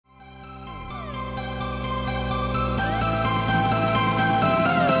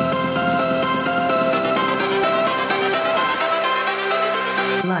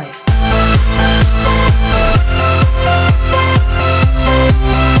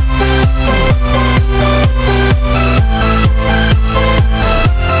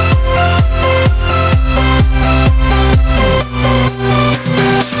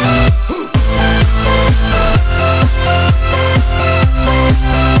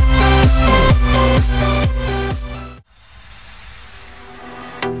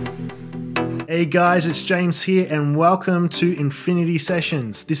Hey guys, it's James here and welcome to Infinity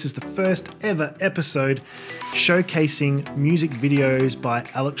Sessions. This is the first ever episode showcasing music videos by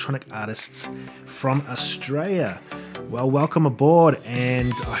electronic artists from Australia. Well, welcome aboard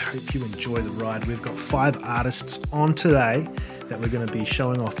and I hope you enjoy the ride. We've got 5 artists on today that we're going to be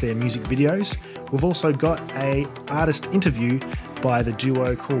showing off their music videos. We've also got an artist interview by the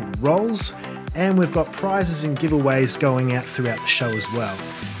duo called Rolls, and we've got prizes and giveaways going out throughout the show as well.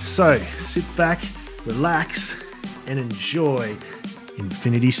 So sit back, relax, and enjoy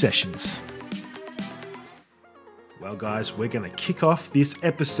Infinity Sessions. Well guys, we're going to kick off this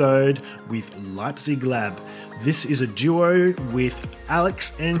episode with Leipzig Lab. This is a duo with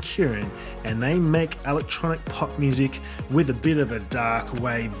Alex and Kieran, and they make electronic pop music with a bit of a dark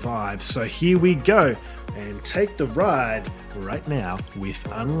wave vibe. So here we go, and take the ride right now with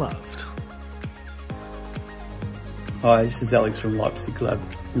Unloved. Hi, this is Alex from Leipzig Lab,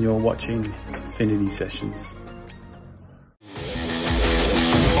 and you're watching Infinity Sessions.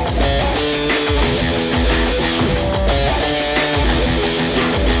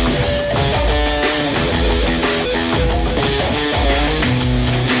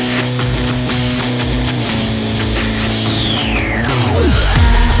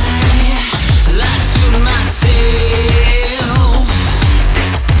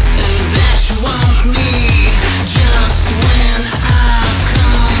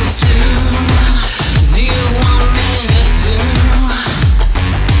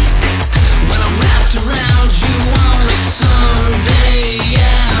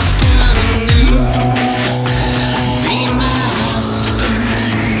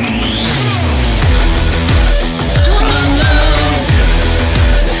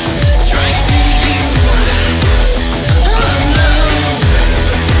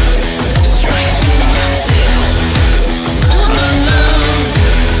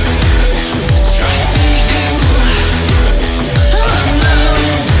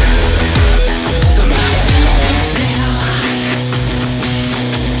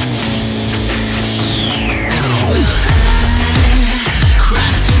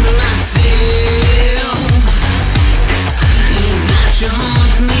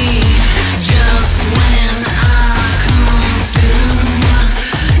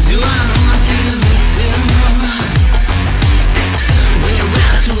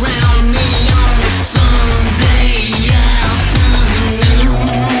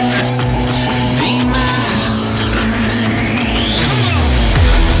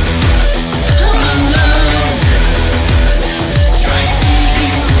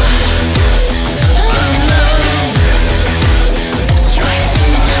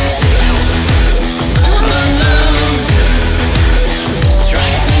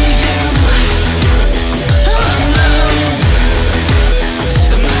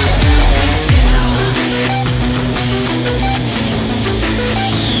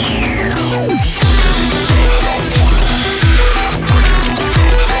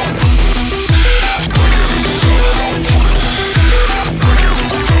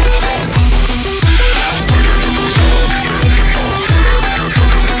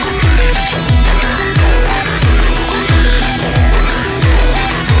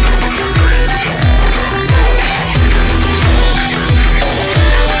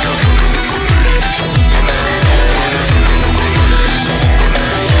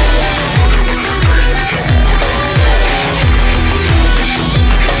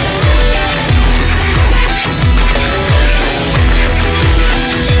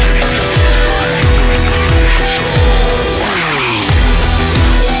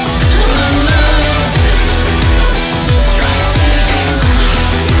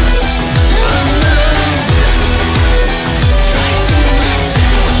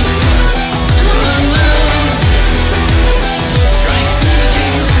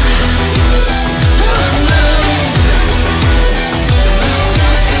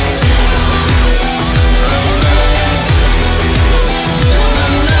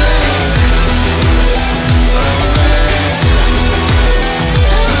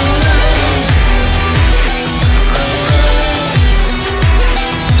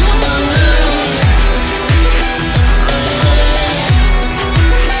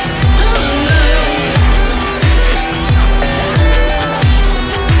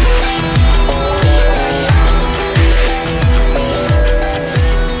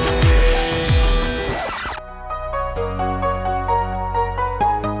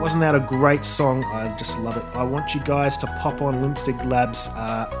 Wasn't that a great song? I just love it. I want you guys to pop on Leipzig Lab's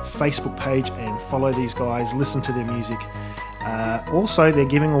Facebook page and follow these guys, listen to their music. Also, they're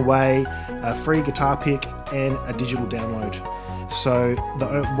giving away a free guitar pick and a digital download. So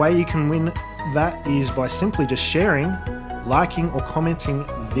the way you can win that is by simply just sharing, liking or commenting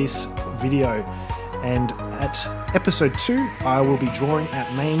this video. And at episode 2, I will be drawing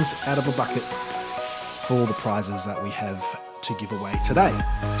out names out of a bucket for all the prizes that we have to give away today.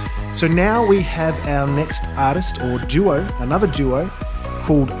 So now we have our next artist or duo, another duo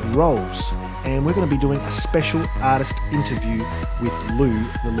called Rolls. And we're going to be doing a special artist interview with Lou,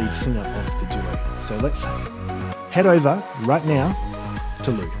 the lead singer of the duo. So let's head over right now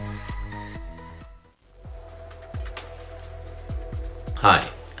to Lou. Hi,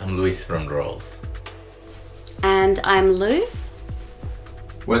 I'm Luis from Rolls. And I'm Lou.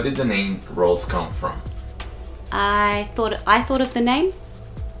 Where did the name Rolls come from? I thought of the name,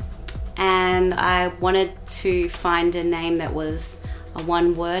 and I wanted to find a name that was a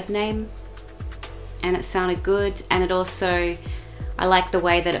one-word name, and it sounded good, and it also, I like the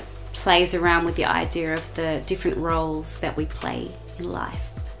way that it plays around with the idea of the different roles that we play in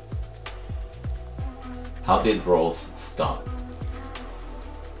life. How did Rolls start?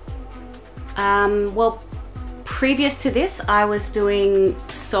 Well, previous to this, I was doing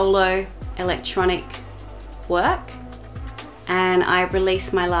solo electronic work, and I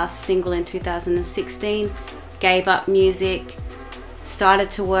released my last single in 2016, gave up music, started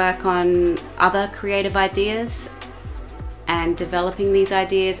to work on other creative ideas and developing these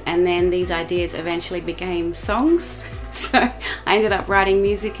ideas, and then these ideas eventually became songs. So I ended up writing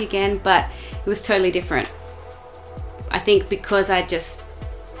music again, but it was totally different. I think because I just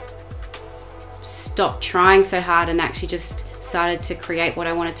stopped trying so hard and actually just started to create what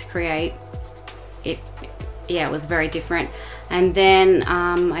I wanted to create, it was very different. And then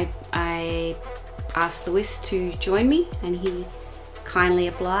I asked Luis to join me, and he kindly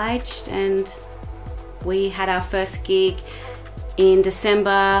obliged, and we had our first gig in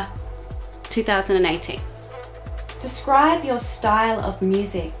December 2018. Describe your style of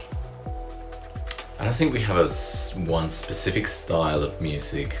music. I don't think we have one specific style of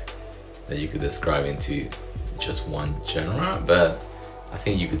music that you could describe into just one genre, but I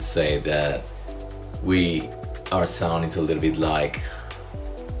think you could say that our sound is a little bit like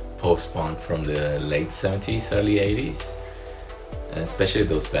post-punk from the late 70s, early 80s, and especially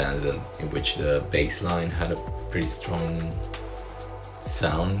those bands in which the bass line had a pretty strong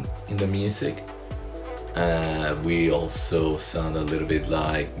sound in the music. We also sound a little bit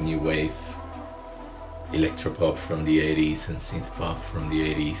like new wave electropop from the 80s and synth pop from the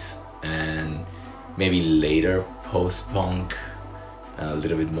 80s, and maybe later post-punk, a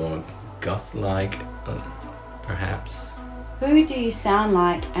little bit more goth-like, perhaps. Who do you sound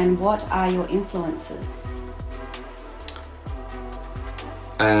like, and what are your influences?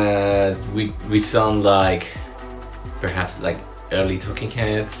 We sound like perhaps like early Talking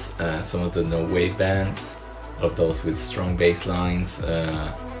Heads, some of the no wave bands, all of those with strong bass lines,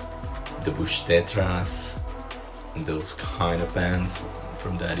 the Bush Tetras, and those kind of bands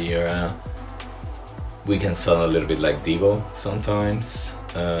from that era. We can sound a little bit like Devo sometimes.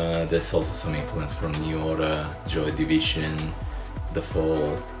 There's also some influence from New Order, Joy Division, The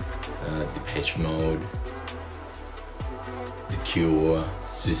Fall, Depeche Mode, The Cure,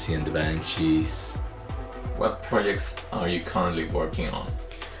 Susie and the Banshees. What projects are you currently working on?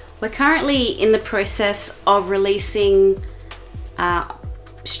 We're currently in the process of releasing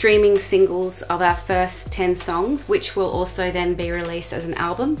streaming singles of our first 10 songs, which will also then be released as an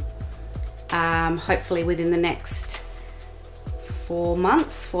album, hopefully within the next 4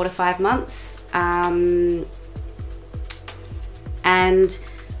 to 5 months. And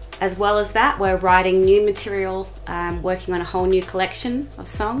as well as that, we're writing new material, working on a whole new collection of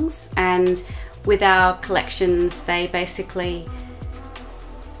songs. And with our collections, they basically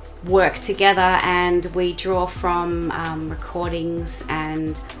work together, and we draw from recordings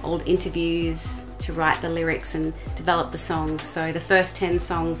and old interviews to write the lyrics and develop the songs. So the first 10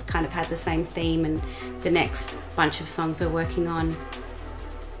 songs kind of had the same theme, and the next bunch of songs we're working on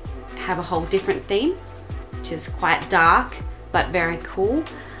have a whole different theme, which is quite dark but very cool.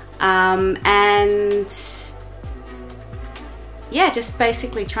 And yeah, just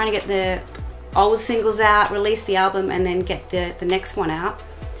basically trying to get the old singles out, release the album, and then get the next one out.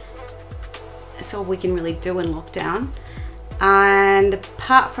 That's all we can really do in lockdown. And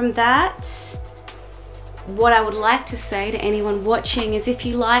apart from that, what I would like to say to anyone watching is, if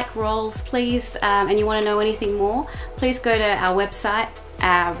you like Rolls, please, and you want to know anything more, please go to our website,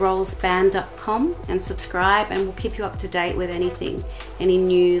 rollsband.com, and subscribe, and we'll keep you up to date with anything, any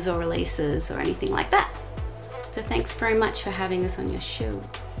news or releases or anything like that. So thanks very much for having us on your show.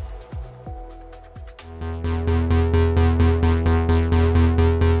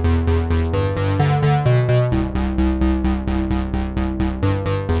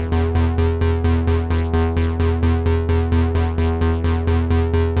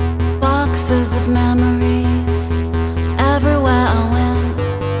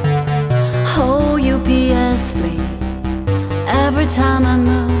 time I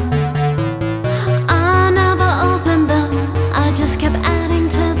moved. I never opened them, I just kept adding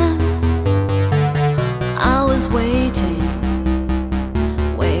to them. I was waiting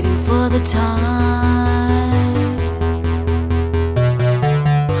for the time.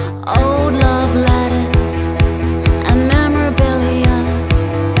 Old love letters and memorabilia,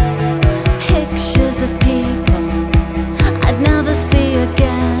 pictures of people I'd never see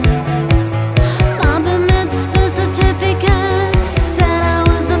again. My bar mitzvah certificate said I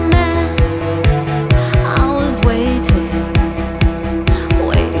was a man. I was waiting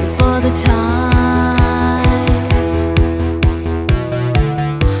for the time.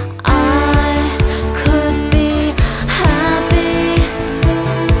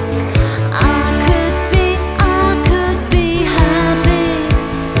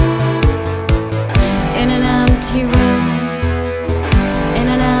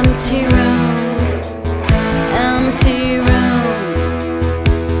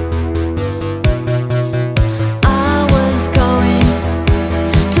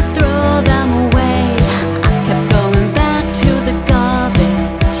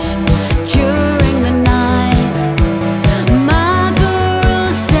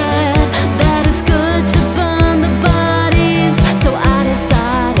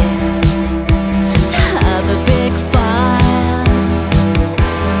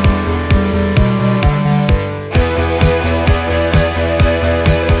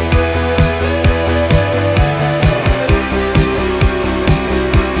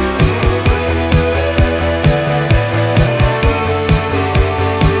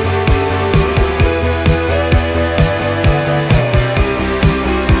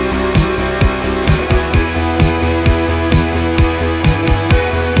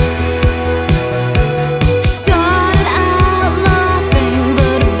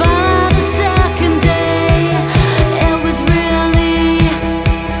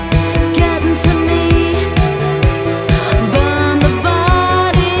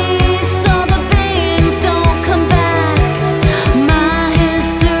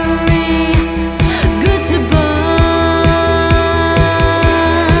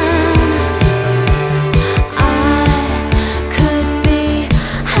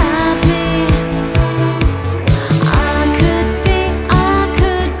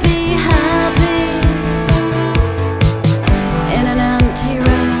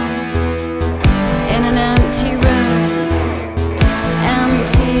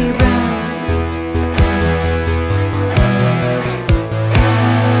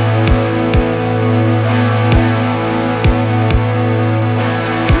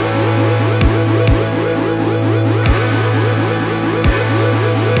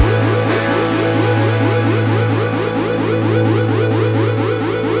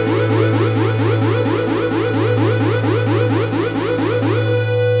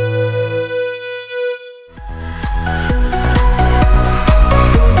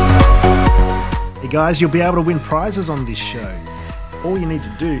 Guys, you'll be able to win prizes on this show. All you need to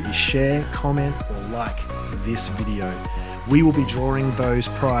do is share, comment, or like this video. We will be drawing those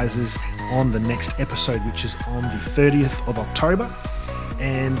prizes on the next episode, which is on the 30th of October.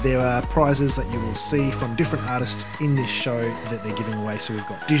 And there are prizes that you will see from different artists in this show that they're giving away. So we've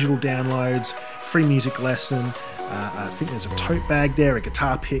got digital downloads, free music lesson, I think there's a tote bag there, a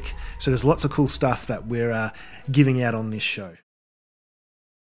guitar pick. So there's lots of cool stuff that we're giving out on this show.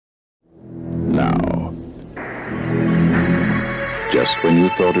 Now, just when you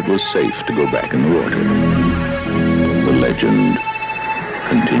thought it was safe to go back in the water, the legend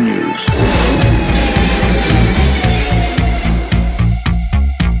continues.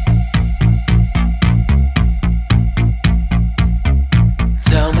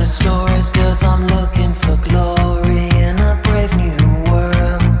 Tell me stories, 'cause I'm looking for glory in a brave new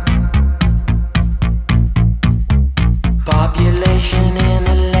world. Population and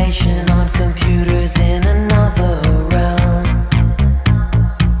elation on computers in another realm.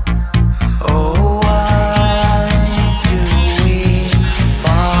 Oh, why do we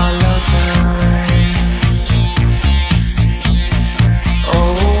follow time?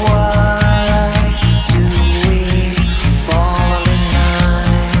 Oh, why do we fall in line?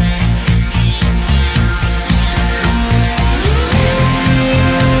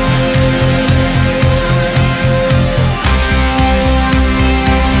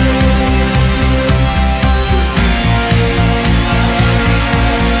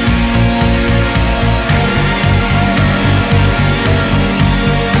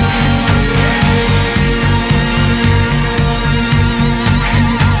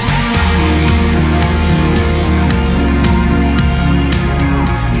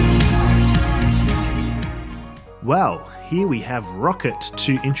 Well, here we have Rocket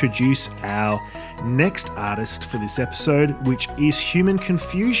to introduce our next artist for this episode, which is Human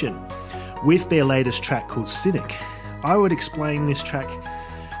Confusion, with their latest track called Cynic. I would explain this track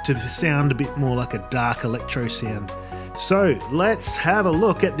to sound a bit more like a dark electro sound. So let's have a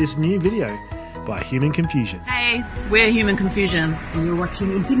look at this new video by Human Confusion. Hey, we're Human Confusion. And you're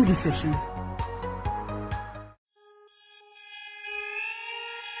watching Infinity Sessions.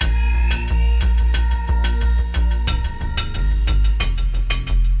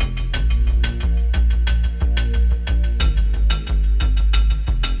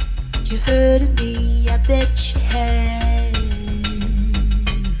 You heard of me, I bet you have.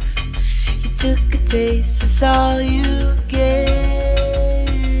 You took a taste, that's all you get.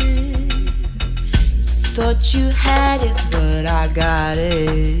 Thought you had it, but I got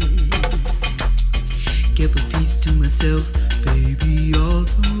it. Kept a piece to myself, baby, all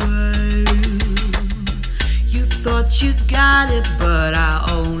the while. You thought you got it, but I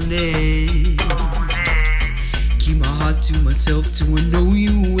own it. Keep my heart to myself to a know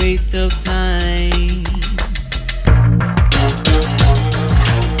you waste of time.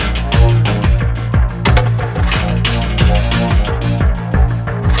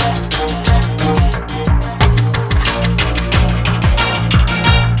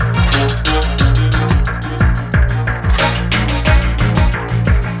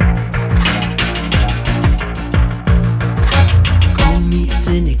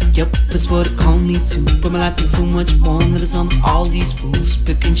 That's what it called me to. But my life is so much more than some all these fools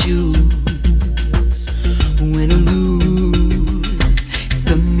pick and choose. Win or lose, it's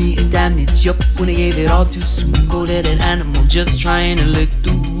done me a damage. Yup, when I gave it all too soon. Cold-headed animal just trying to lick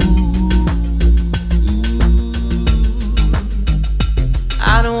through.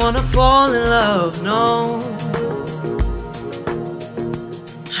 I don't wanna fall in love, no.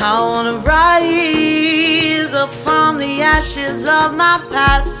 I wanna rise up from the ashes of my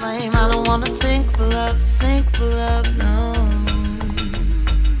past flame. I don't wanna sink for love, no.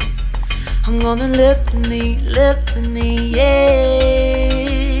 I'm gonna lift the knee, yeah.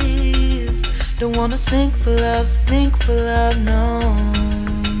 Don't wanna sink for love, no.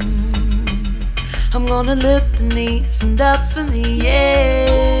 I'm gonna lift the knee, stand up for me, yeah.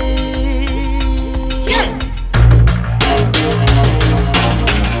 Yeah.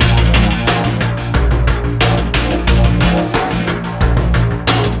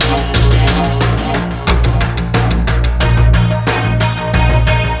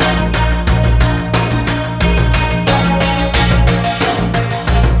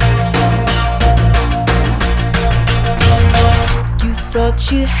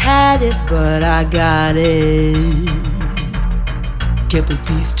 Thought you had it, but I got it. Kept a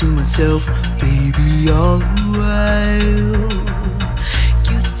piece to myself, baby, all the while.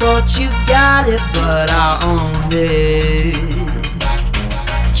 You thought you got it, but I owned it.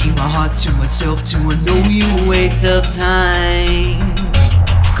 Keep my heart to myself to a know you waste of time.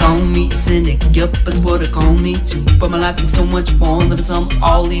 Call me a cynic, yup, that's what they call me too. But my life is so much more than some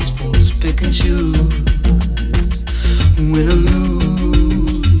all these fools pick and choose. Win or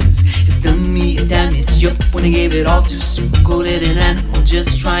lose, it's done me a damage. Yup, when I gave it all too soon. Cold-headed animal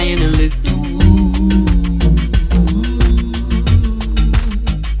just trying to live through.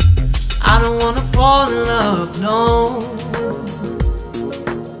 I don't wanna fall in love, no.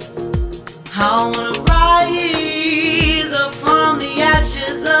 I wanna rise up from the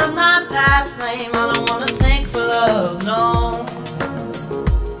ashes of my past flame. I don't wanna sink for love, no.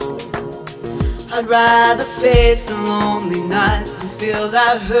 I'd rather face some lonely nights and feel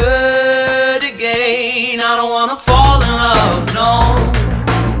that hurt again. I don't wanna fall in love, no.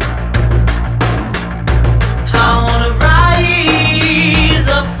 I wanna rise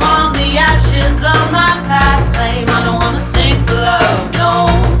up from the ashes of my past flame. I don't wanna sink for love, no.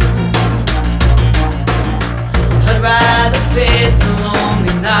 I'd rather face some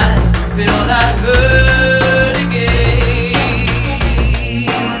lonely nights and feel that hurt again.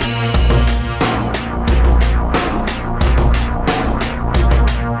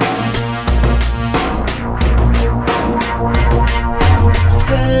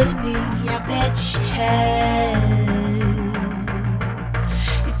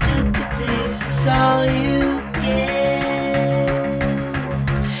 You took a taste, that's all you get.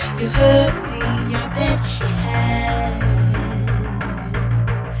 You hurt me, I bet you had.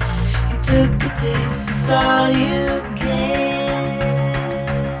 You took a taste, that's all you get.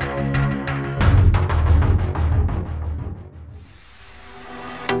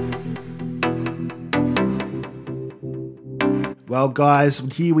 Well, guys,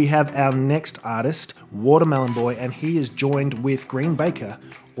 here we have our next artist, Watermelon Boy, and he is joined with Green Baker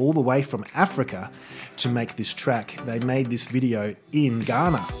all the way from Africa to make this track. They made this video in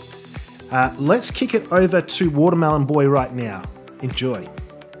Ghana. Let's kick it over to Watermelon Boy right now. Enjoy.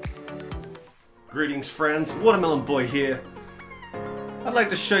 Greetings friends, Watermelon Boy here. I'd like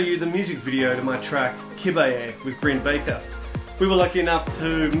to show you the music video to my track Kibaye with Green Baker. We were lucky enough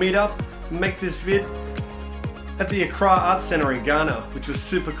to meet up and make this vid at the Accra Arts Centre in Ghana, which was a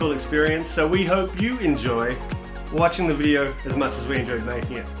super cool experience, so we hope you enjoy watching the video as much as we enjoyed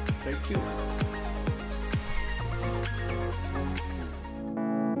making it. Thank you.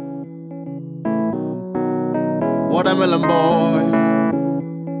 Watermelon Boy,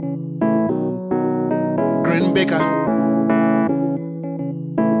 Green Baker.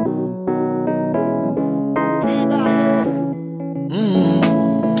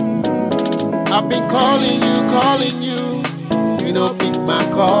 I've been calling you, you don't pick my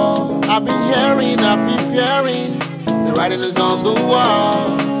call. I've been hearing, I've been fearing, the writing is on the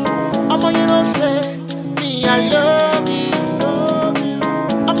wall. I'ma you know say, me I love you,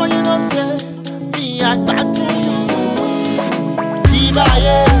 I'ma you know say, me I got to you. Fever,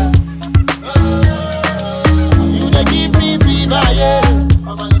 yeah, you they give me fever, yeah.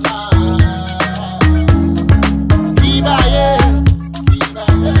 Fever, yeah.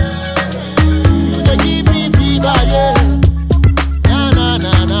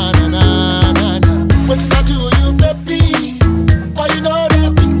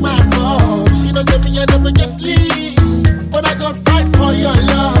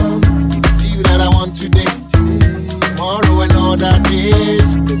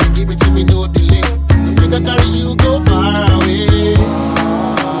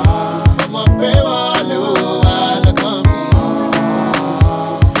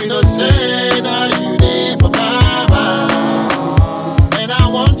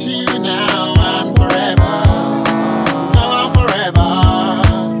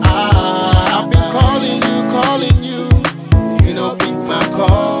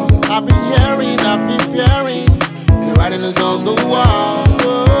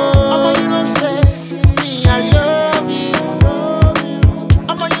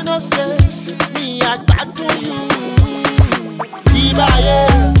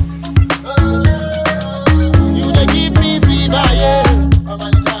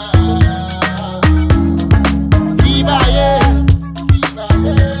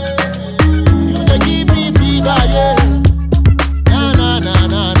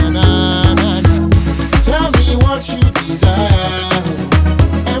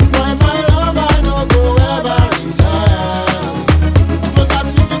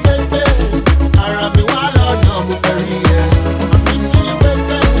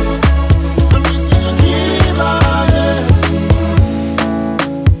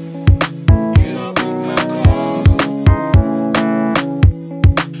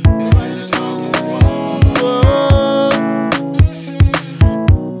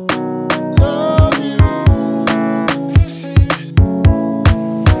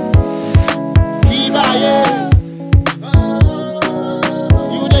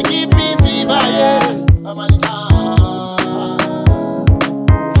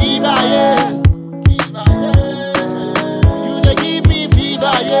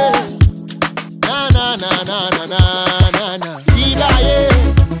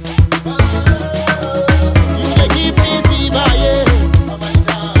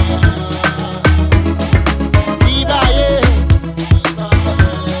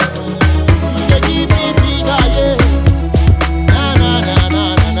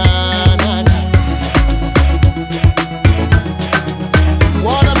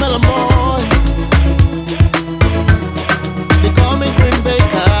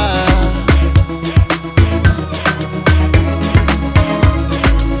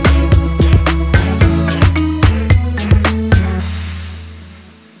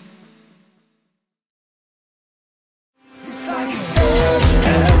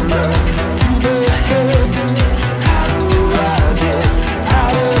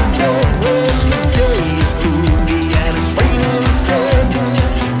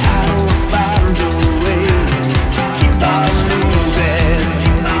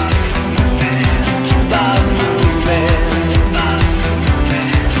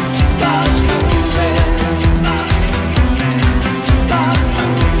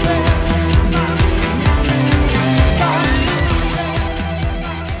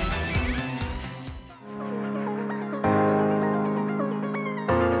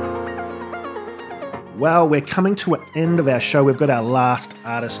 Well, we're coming to an end of our show. We've got our last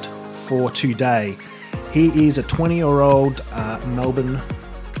artist for today. He is a 20-year-old Melbourne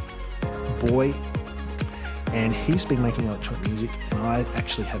boy and he's been making electronic music, and I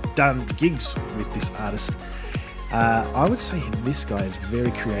actually have done gigs with this artist. I would say this guy is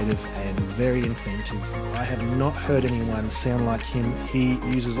very creative and very inventive. I have not heard anyone sound like him. He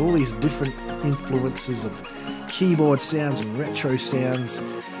uses all these different influences of keyboard sounds and retro sounds.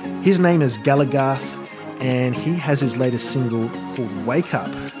 His name is Gallagath, and he has his latest single called Wake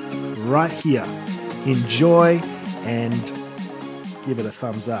Up right here. Enjoy and give it a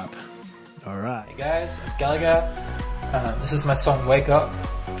thumbs up. Alright. Hey guys, I'm Gallagath. This is my song Wake Up.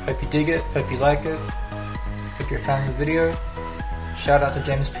 Hope you dig it, hope you like it. Hope you're a fan of the video. Shout out to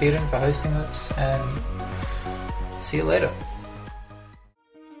Peden for hosting this, and see you later.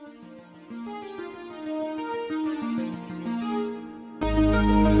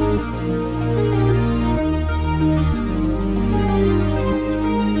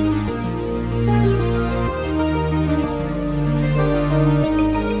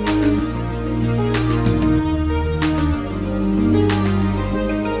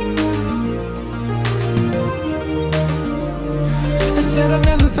 I said I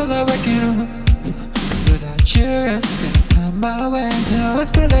never felt like waking up without you resting on my way. And now I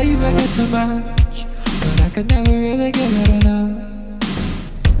feel like you make it too much, but I could never really give it enough.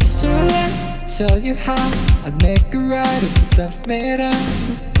 It's too late to tell you how I'd make it right if you left me down.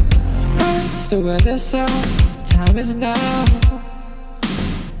 I'm still wear this out, time is now.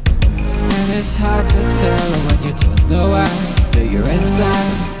 And it's hard to tell when you don't know why that you're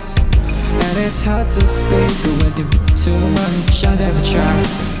inside. And it's hard to speak when you move too much. I never try.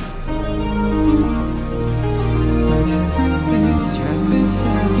 When everything's right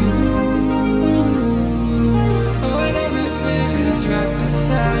beside you. Oh, when everything is right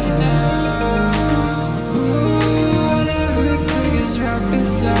beside you now. Ooh, when everything is right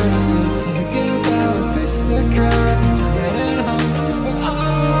beside you. So take it out, face the crowd. We're heading home, we're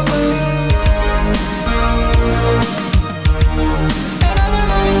all the way. And I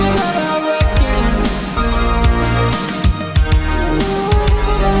never really got out.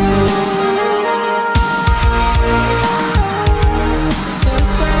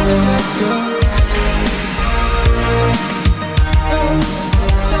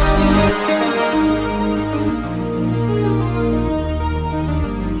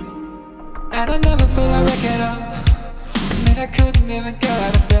 And I never felt like waking up. I mean, I couldn't even get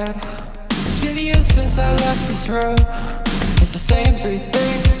out of bed. It's been years since I left this room. It's the same three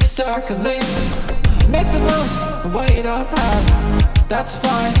things circling. Make the most of what you don't have. That's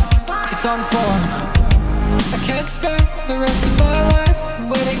fine, it's on form. I can't spend the rest of my life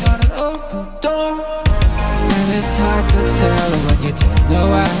waiting on an open door. And it's hard to tell when you don't know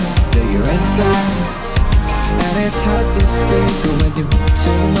why that you're inside. And it's hard to speak when you move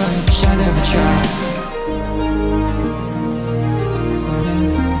too much. I never try. When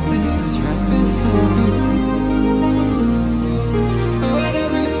everything is right beside you. When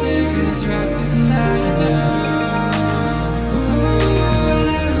everything is right beside you now. When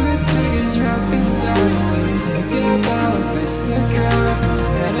everything is right beside you. So take it out, face the crowd.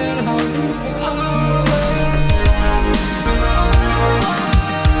 We're heading home, all the way.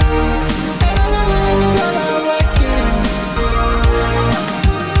 And I never really felt like waking.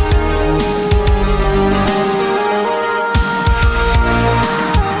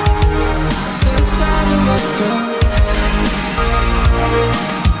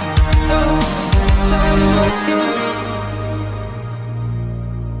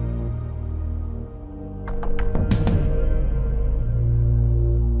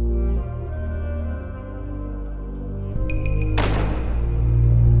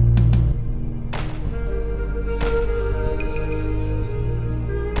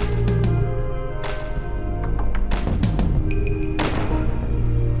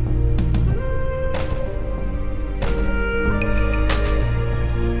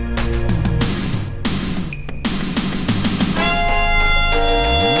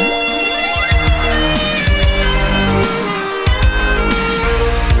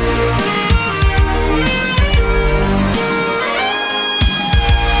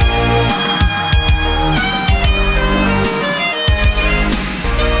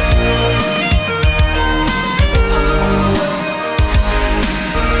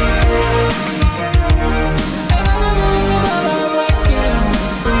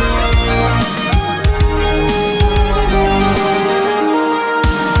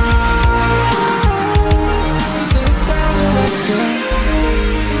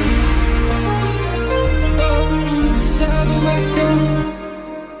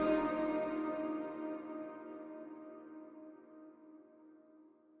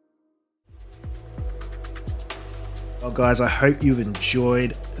 Well guys, I hope you've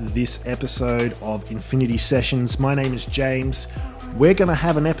enjoyed this episode of Infinity Sessions. My name is James. We're going to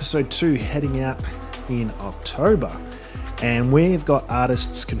have an episode 2 heading out in October. And we've got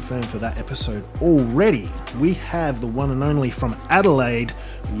artists confirmed for that episode already. We have the one and only from Adelaide,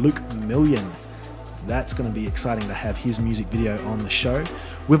 Luke Million. That's going to be exciting to have his music video on the show.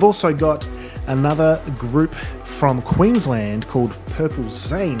 We've also got another group from Queensland called Purple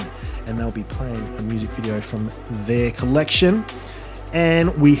Zain, and they'll be playing a music video from their collection.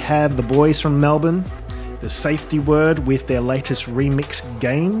 And we have the boys from Melbourne, The Safety Word, with their latest remix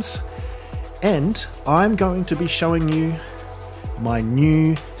games. And I'm going to be showing you my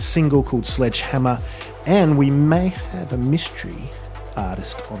new single called Sledgehammer, and we may have a mystery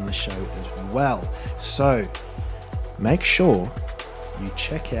artist on the show as well. So make sure you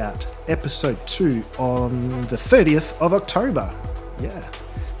check out episode 2 on the 30th of October. Yeah.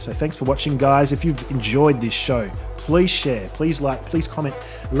 So thanks for watching, guys. If you've enjoyed this show, please share, please like, please comment,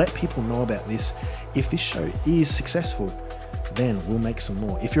 let people know about this. If this show is successful, then we'll make some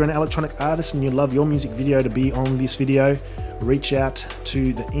more. If you're an electronic artist and you love your music video to be on this video, reach out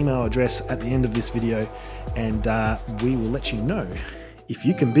to the email address at the end of this video, and we will let you know if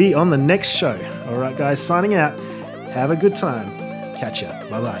you can be on the next show. All right, guys, signing out. Have a good time. Catch ya.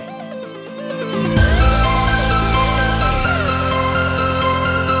 Bye-bye.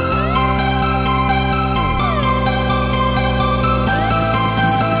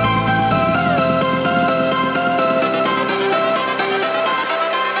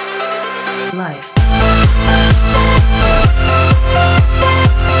 Life.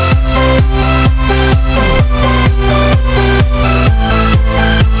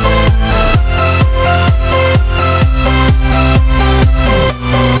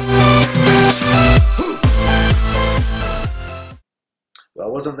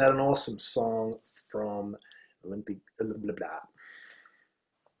 Well, wasn't that an awesome song from Olympic? Blah, blah, blah.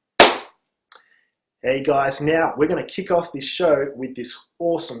 Hey guys, now we're going to kick off this show with this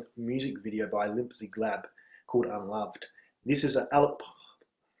awesome music video by Leipzig called Unloved. This is a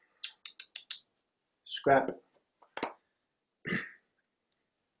scrap.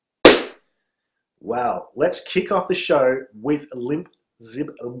 Wow, let's kick off the show with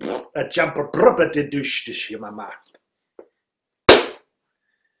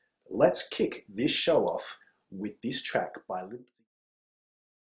Let's kick this show off with this track by Leipzig.